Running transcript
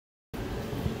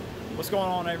What's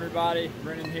going on, everybody?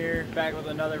 Brennan here, back with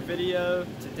another video.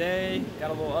 Today,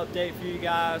 got a little update for you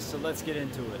guys, so let's get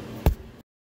into it.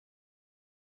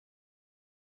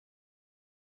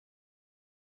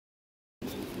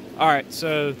 Alright,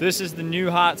 so this is the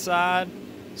new hot side.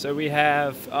 So we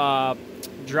have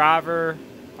passenger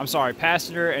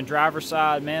and driver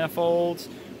side manifolds.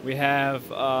 We have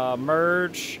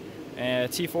merge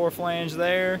and T4 flange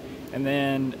there. And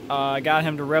then I got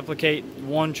him to replicate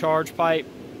one charge pipe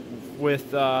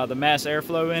with the mass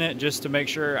airflow in it, just to make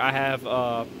sure I have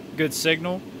a good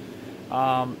signal.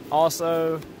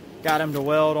 Also got him to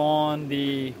weld on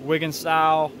the Wiggins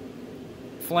style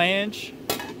flange.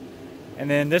 And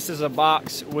then this is a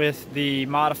box with the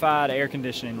modified air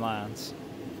conditioning lines.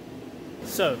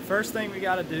 So first thing we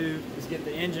got to do is get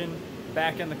the engine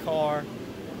back in the car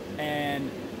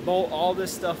and bolt all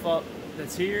this stuff up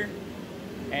that's here.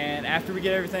 And after we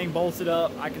get everything bolted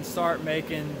up, I can start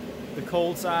making the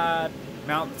cold side,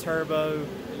 mount the turbo,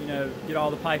 get all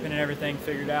the piping and everything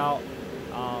figured out,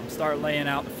 start laying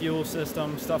out the fuel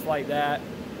system, stuff like that,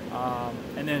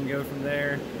 and then go from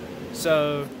there.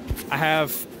 So I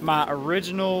have my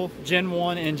original Gen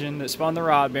 1 engine that spun the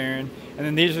rod bearing, and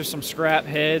then these are some scrap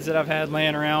heads that I've had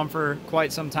laying around for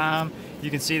quite some time.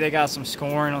 You can see they got some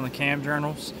scoring on the cam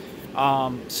journals.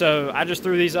 So I just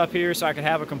threw these up here so I could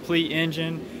have a complete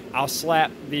engine. I'll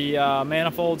slap the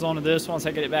manifolds onto this once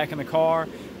I get it back in the car,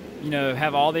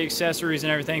 have all the accessories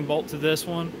and everything bolt to this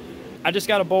one. I just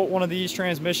got to bolt one of these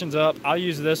transmissions up. I'll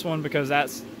use this one because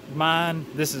that's mine.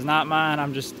 This is not mine.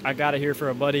 I got it here for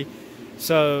a buddy.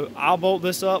 So I'll bolt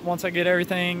this up once I get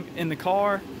everything in the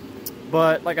car.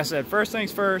 But like I said, first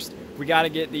things first, we got to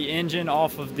get the engine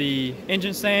off of the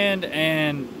engine stand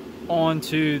and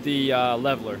onto the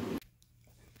leveler.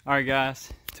 All right,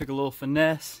 guys, took a little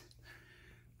finesse,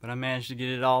 but I managed to get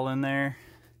it all in there.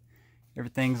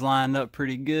 Everything's lined up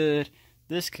pretty good.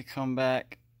 This could come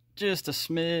back just a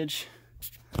smidge.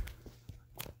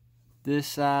 This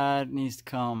side needs to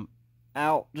come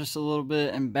out just a little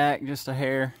bit and back just a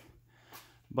hair.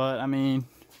 But I mean,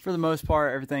 for the most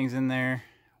part, everything's in there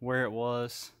where it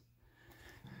was.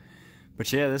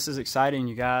 But yeah, this is exciting,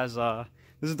 you guys.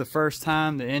 This is the first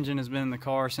time the engine has been in the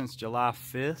car since July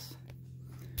 5th.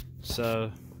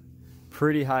 So,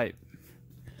 pretty hype.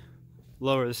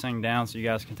 Lower this thing down so you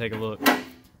guys can take a look.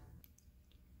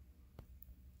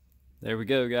 There we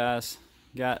go, guys.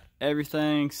 Got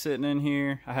everything sitting in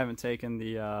here. I haven't taken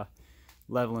the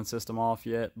leveling system off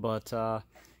yet, but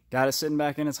got it sitting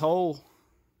back in its hole.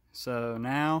 So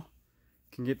now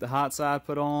can get the hot side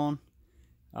put on,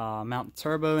 mount the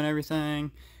turbo and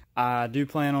everything. I do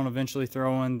plan on eventually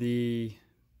throwing the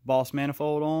Boss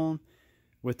manifold on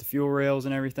with the fuel rails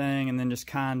and everything, and then just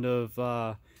kind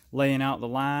of laying out the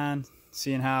line,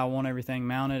 seeing how I want everything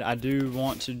mounted. I do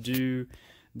want to do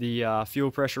the fuel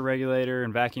pressure regulator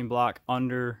and vacuum block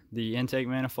under the intake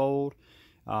manifold,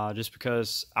 just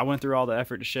because I went through all the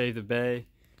effort to shave the bay,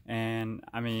 and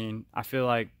I mean, I feel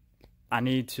like I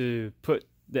need to put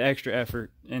the extra effort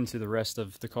into the rest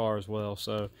of the car as well.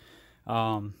 So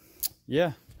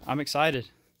yeah, I'm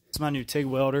excited. It's my new TIG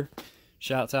welder.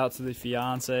 Shouts out to the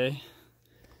fiance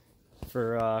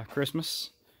for Christmas.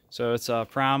 So it's a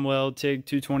prime weld TIG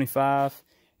 225.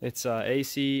 It's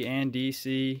AC and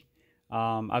DC.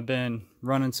 I've been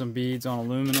running some beads on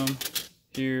aluminum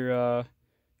here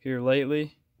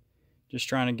lately, just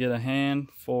trying to get a hand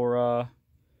for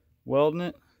welding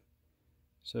it.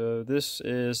 So this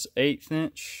is 1/8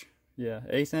 inch, yeah,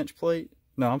 1/8 inch plate.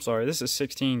 No, I'm sorry, this is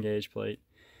 16 gauge plate.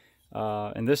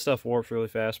 And this stuff warps really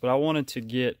fast, but I wanted to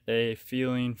get a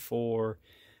feeling for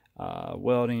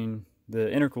welding the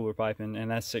intercooler piping, and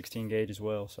that's 16 gauge as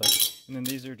well. So, and then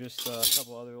these are just a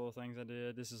couple other little things I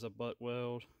did. This is a butt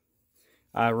weld.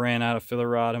 I ran out of filler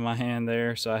rod in my hand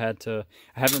there, so I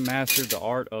haven't mastered the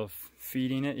art of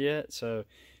feeding it yet. So,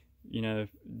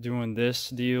 doing this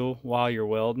deal while you're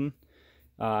welding,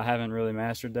 I haven't really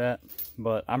mastered that,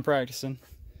 but I'm practicing,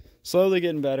 slowly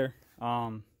getting better.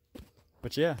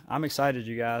 But yeah, I'm excited,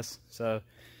 you guys. So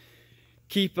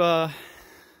keep looking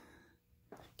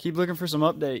for some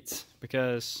updates,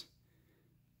 because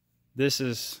this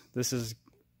is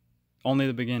only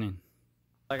the beginning.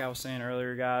 Like I was saying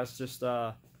earlier, guys, just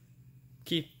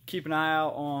keep an eye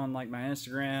out on like my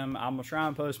Instagram. I'm gonna try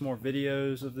and post more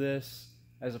videos of this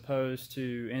as opposed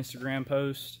to Instagram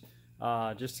posts,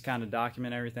 just to kind of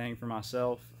document everything for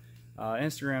myself.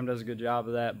 Instagram does a good job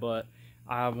of that, but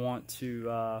I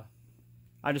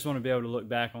just want to be able to look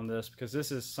back on this, because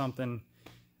this is something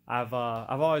I've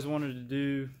always wanted to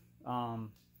do.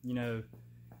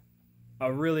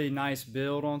 A really nice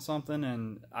build on something,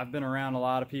 and I've been around a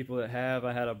lot of people that have.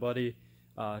 I had a buddy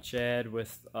Chad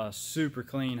with a super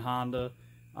clean Honda,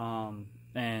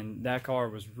 and that car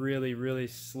was really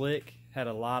slick. Had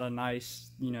a lot of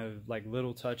nice, you know, like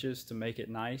little touches to make it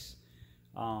nice.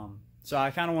 So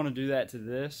I kind of want to do that to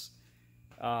this,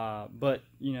 but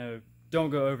you know, don't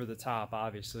go over the top.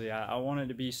 Obviously, I want it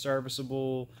to be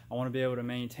serviceable. I want to be able to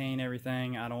maintain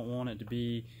everything. I don't want it to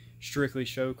be strictly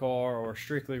show car or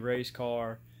strictly race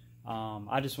car.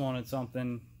 I just wanted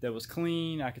something that was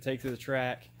clean, I could take to the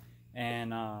track,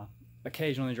 and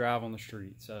occasionally drive on the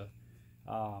street. So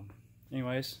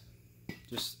anyways,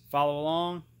 just follow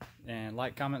along and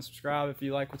like, comment, subscribe if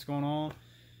you like what's going on,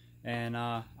 and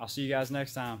I'll see you guys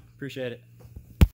next time. Appreciate it.